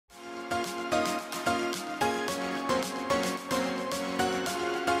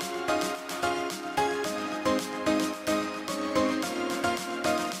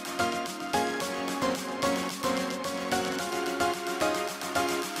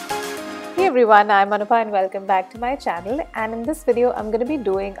everyone, I'm Anubha and welcome back to my channel, and in this video I'm going to be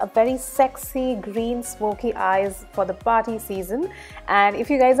doing a very sexy green smoky eyes for the party season. And if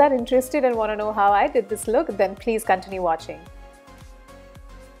you guys are interested and want to know how I did this look, then please continue watching.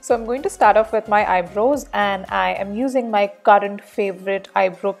 So I'm going to start off with my eyebrows, and I am using my current favorite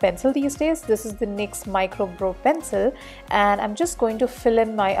eyebrow pencil these days. This is the NYX Micro Brow Pencil, and I'm just going to fill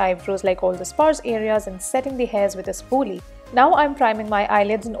in my eyebrows, like all the sparse areas, and setting the hairs with a spoolie. Now I'm priming my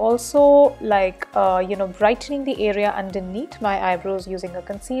eyelids and also brightening the area underneath my eyebrows using a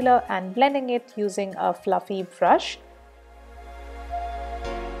concealer and blending it using a fluffy brush.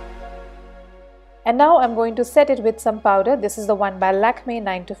 And now I'm going to set it with some powder. This is the one by Lakme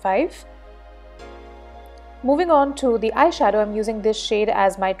 9 to 5. Moving on to the eyeshadow, I'm using this shade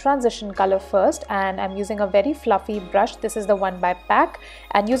as my transition color first, and I'm using a very fluffy brush. This is the one by PAC,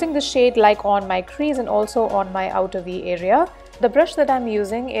 and using this shade like on my crease and also on my outer V area. The brush that I'm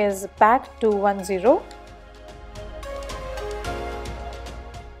using is PAC 210.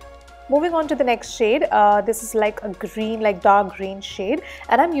 Moving on to the next shade, this is like a green, like dark green shade,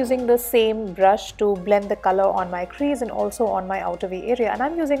 and I'm using the same brush to blend the color on my crease and also on my outer V area, and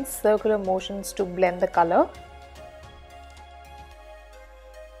I'm using circular motions to blend the color.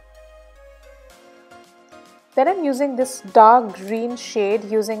 Then I'm using this dark green shade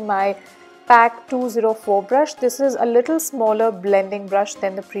using my PAC 204 brush. This is a little smaller blending brush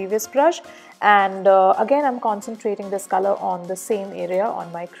than the previous brush, and again I'm concentrating this color on the same area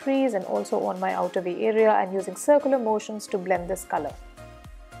on my crease and also on my outer V area, and using circular motions to blend this color.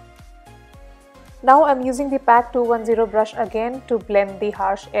 Now I'm using the PAC 210 brush again to blend the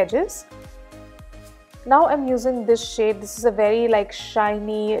harsh edges. Now I'm using this shade. This is a very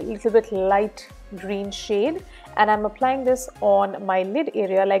shiny, little bit light green shade, and I'm applying this on my lid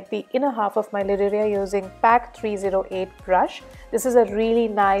area, like the inner half of my lid area, using PAC 308 brush. This is a really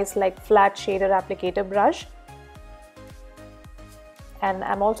nice flat shader applicator brush, and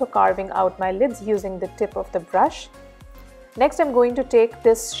I'm also carving out my lids using the tip of the brush. Next, I'm going to take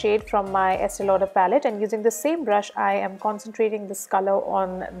this shade from my Estee Lauder palette, and using the same brush I am concentrating this color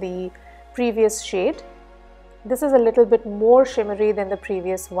on the previous shade. This is a little bit more shimmery than the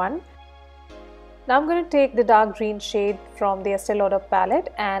previous one. Now I'm going to take the dark green shade from the Estee Lauder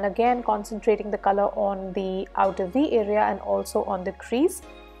palette, and again concentrating the color on the outer V area and also on the crease,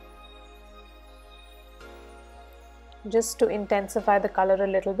 just to intensify the color a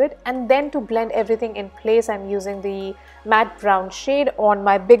little bit. And then to blend everything in place, I'm using the matte brown shade on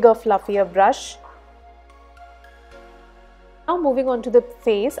my bigger, fluffier brush. Now moving on to the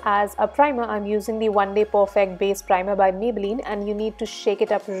face, as a primer I'm using the One Day Perfect Base Primer by Maybelline, and you need to shake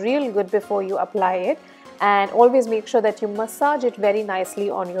it up real good before you apply it, and always make sure that you massage it very nicely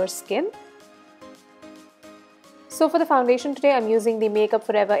on your skin. So for the foundation today, I'm using the Makeup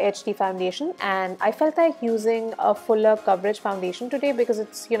Forever HD foundation, and I felt like using a fuller coverage foundation today because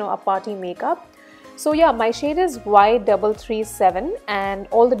it's a party makeup. So yeah, my shade is Y337, and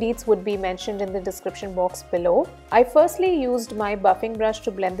all the deets would be mentioned in the description box below. I firstly used my buffing brush to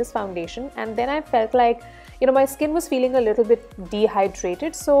blend this foundation, and then I felt like my skin was feeling a little bit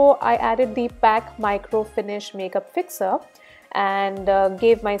dehydrated, so I added the PAC Micro Finish Makeup Fixer and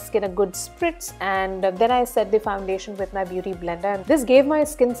gave my skin a good spritz, and then I set the foundation with my beauty blender, and this gave my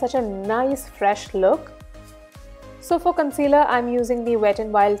skin such a nice fresh look. So for concealer, I'm using the Wet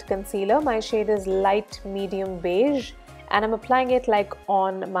n Wild concealer. My shade is light medium beige, and I'm applying it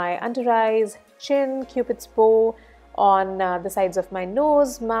on my under eyes, chin, cupid's bow, on the sides of my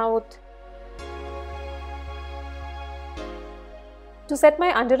nose, mouth. To set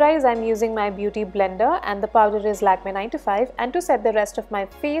my under eyes, I'm using my beauty blender, and the powder is Lakme 9 to 5, and to set the rest of my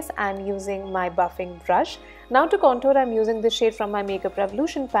face, I'm using my buffing brush. Now to contour, I'm using this shade from my Makeup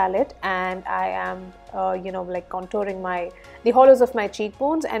Revolution palette, and I am contouring the hollows of my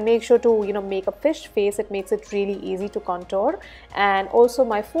cheekbones, and make sure to make a fish face. It makes it really easy to contour, and also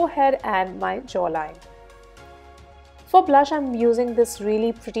my forehead and my jawline. For blush, I'm using this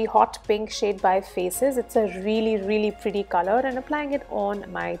really pretty hot pink shade by Faces. It's a really pretty color, and applying it on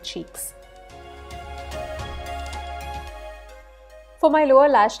my cheeks. For my lower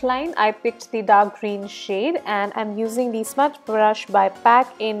lash line, I picked the dark green shade, and I'm using the smudge brush by PAC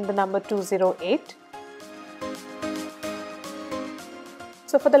in the number 208.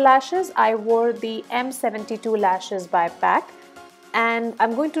 So for the lashes, I wore the M72 lashes by PAC, and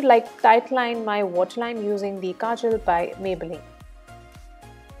I'm going to tight line my waterline using the Kajal by Maybelline.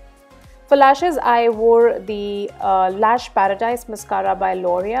 For lashes, I wore the Lash Paradise Mascara by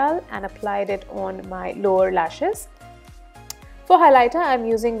Loreal and applied it on my lower lashes. For highlighter, I'm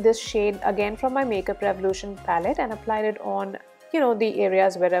using this shade again from my Makeup Revolution palette and applied it on the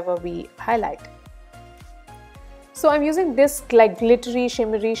areas wherever we highlight. So I'm using this like glittery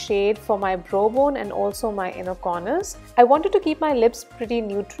shimmery shade for my brow bone and also my inner corners. I wanted to keep my lips pretty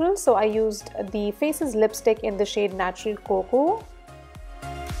neutral, so I used the Faces lipstick in the shade Natural Cocoa.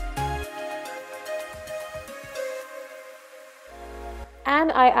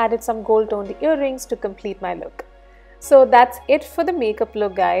 And I added some gold toned earrings to complete my look. So that's it for the makeup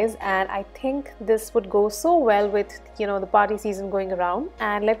look, guys, and I think this would go so well with the party season going around.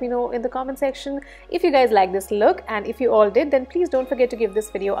 And let me know in the comment section if you guys like this look, and if you all did, then please don't forget to give this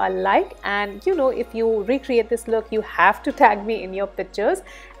video a like. And if you recreate this look, you have to tag me in your pictures,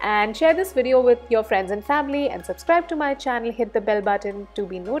 and share this video with your friends and family, and subscribe to my channel. Hit the bell button to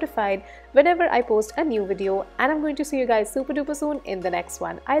be notified whenever I post a new video, and I'm going to see you guys super duper soon in the next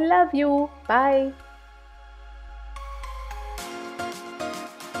one. I love you. Bye.